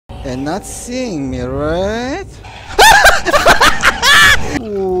and not seeing me, right?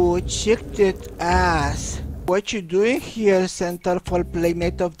 Ooh, check that ass. What you doing here, Center for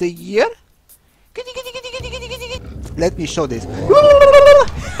Playmate of the Year? Let me show this.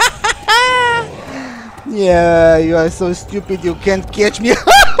 Yeah, you are so stupid you can't catch me.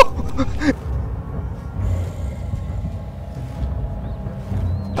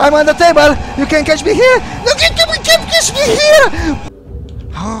 I'm on the table! You can't catch me here! No, you can't catch me here!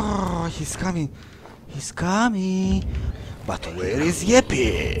 Oh, he's coming. He's coming. But where is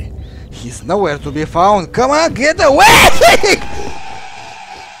Yippee? He's nowhere to be found. Come on, get away!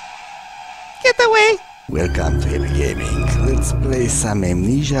 Get away! Welcome to Yippee Gaming. Let's play some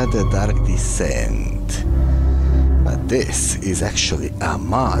Amnesia the Dark Descent. But this is actually a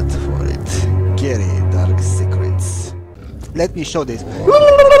mod for it. Scary Dark Secrets. Let me show this.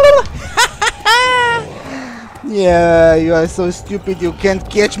 Yeah, you are so stupid you can't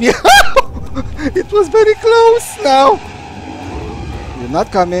catch me. It was very close now. You're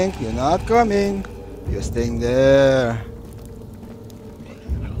not coming, you're not coming. You're staying there.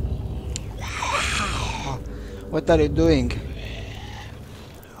 What are you doing?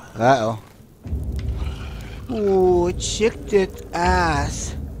 Uh-oh. Ooh, check that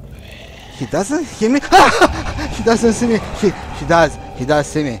ass. He doesn't hear me. He doesn't see me. He does. He does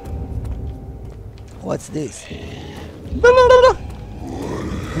see me. What's this?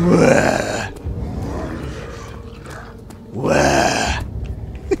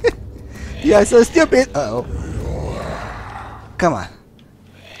 You are so stupid. Uh-oh. Come on.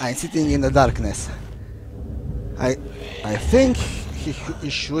 I'm sitting in the darkness. I think he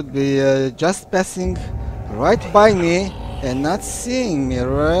should be just passing right by me and not seeing me,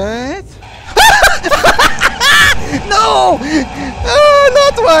 right? No! Oh,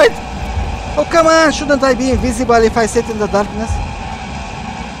 not right! Oh, come on! Shouldn't I be invisible if I sit in the darkness?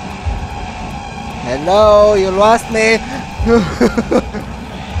 Hello, you lost me!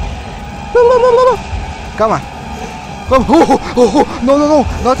 Come on! Come! Oh, no, no, no!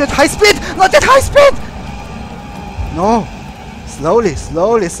 Not at high speed! Not at high speed! No! Slowly,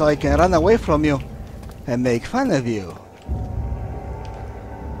 slowly, so I can run away from you and make fun of you.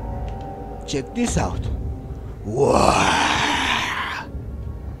 Check this out. Whoa!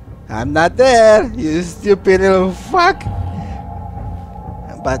 I'm not there, you stupid little fuck!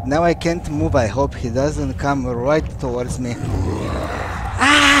 But now I can't move. I hope he doesn't come right towards me.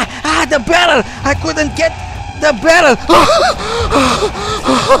 Ah, the barrel! I couldn't get the barrel!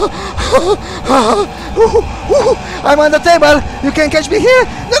 I'm on the table! You can't catch me here!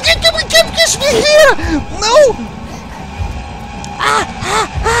 No, you can't catch me here! No!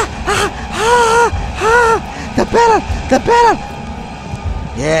 The barrel! The barrel!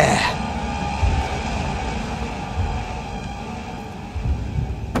 Yeah!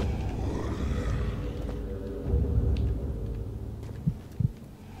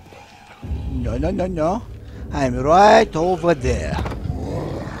 No, no, no, no. I'm right over there.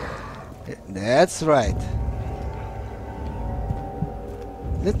 That's right.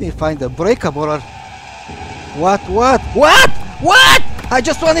 Let me find a breakable. What? I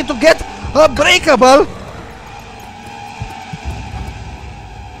just wanted to get a breakable.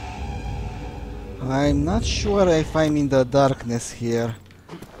 I'm not sure if I'm in the darkness here.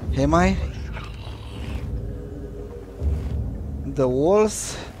 Am I? The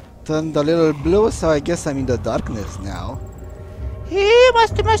walls turned a little blue, so I guess I'm in the darkness now. Hey,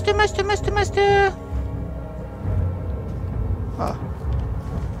 master. Ah.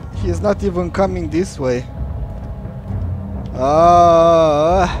 He's not even coming this way.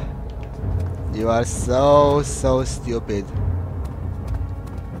 Oh, you are so stupid.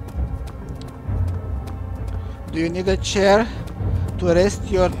 Do you need a chair to rest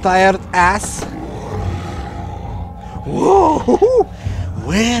your tired ass? Whoa!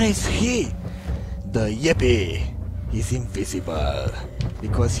 Where is he? The Yippee is invisible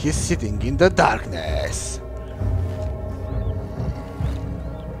because he's sitting in the darkness.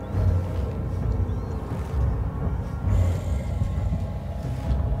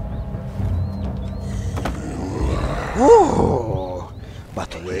 Oh,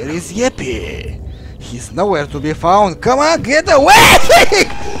 but where is Yippee? He's nowhere to be found. Come on, get away!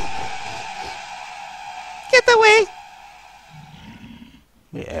 Get away!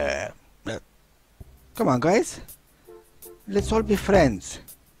 Yeah. Come on, guys. Let's all be friends.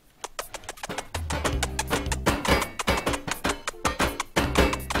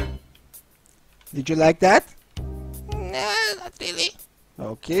 Did you like that? No, not really.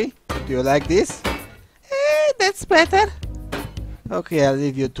 Okay. Do you like this? That's better. Okay, I'll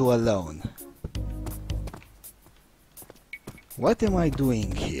leave you two alone. What am I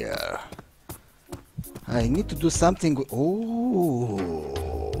doing here? I need to do something.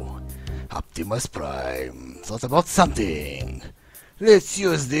 Oh, Optimus Prime thought about something. Let's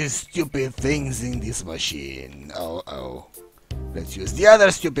use these stupid things in this machine. Oh. Let's use the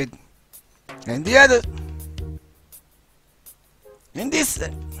other stupid. And the other. And this.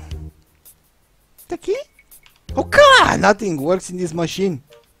 The key? Oh, come on! Nothing works in this machine.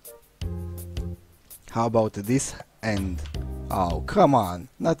 How about this and... Oh, come on.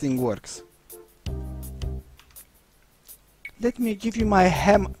 Nothing works. Let me give you my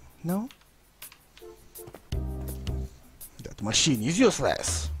hammer. No? That machine is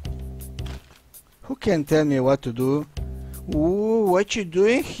useless. Who can tell me what to do? Ooh, what you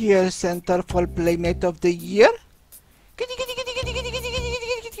doing here, Center for Playmate of the Year?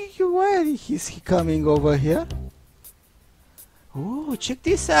 Why is he coming over here? Ooh, check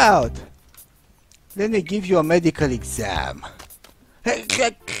this out. Let me give you a medical exam.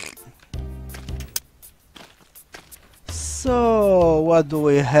 So, what do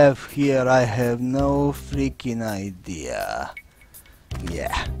we have here? I have no freaking idea.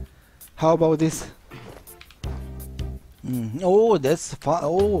 Yeah. How about this? Oh, that's fine.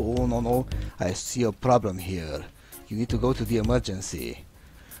 Oh, no. I see a problem here. You need to go to the emergency.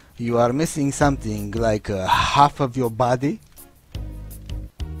 You are missing something like half of your body.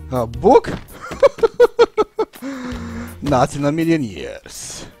 A book? Not in a million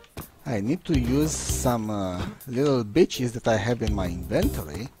years. I need to use some little bitches that I have in my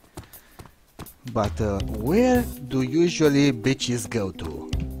inventory. But where do usually bitches go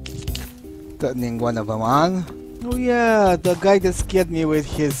to? Turning one of them on. Oh yeah, the guy that scared me with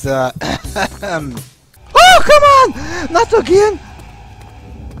his Oh, come on! Not again!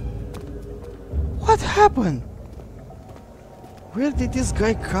 What happened? Where did this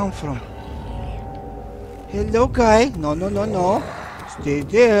guy come from? Hello, guy. No. Stay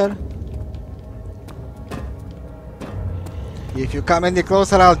there. If you come any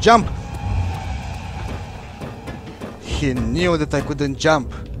closer, I'll jump. He knew that I couldn't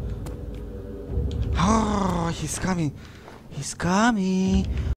jump. Oh, he's coming. He's coming.